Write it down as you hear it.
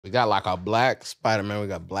We got like a black Spider-Man. We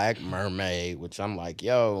got Black Mermaid, which I'm like,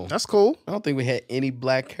 yo. That's cool. I don't think we had any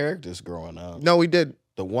black characters growing up. No, we didn't.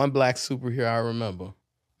 The one black superhero I remember,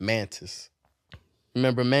 Mantis.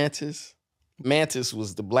 Remember Mantis? Mantis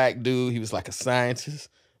was the black dude. He was like a scientist,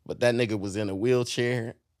 but that nigga was in a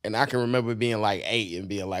wheelchair. And I can remember being like 8 and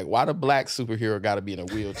being like, why the black superhero got to be in a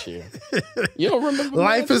wheelchair? You don't remember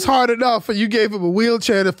Life Mantis? is hard enough, and you gave him a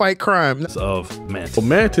wheelchair to fight crime. Of Mantis. So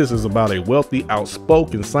Mantis is about a wealthy,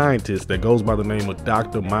 outspoken scientist that goes by the name of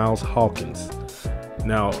Dr. Miles Hawkins.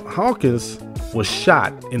 Now, Hawkins was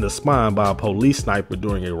shot in the spine by a police sniper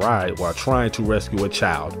during a ride while trying to rescue a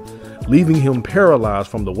child, leaving him paralyzed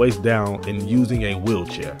from the waist down and using a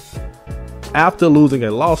wheelchair. After losing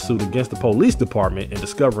a lawsuit against the police department and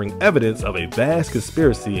discovering evidence of a vast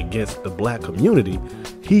conspiracy against the black community,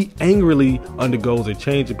 he angrily undergoes a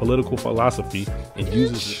change in political philosophy and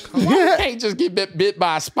uses his You can't just get bit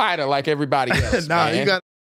by a spider like everybody else. Nah, man. you got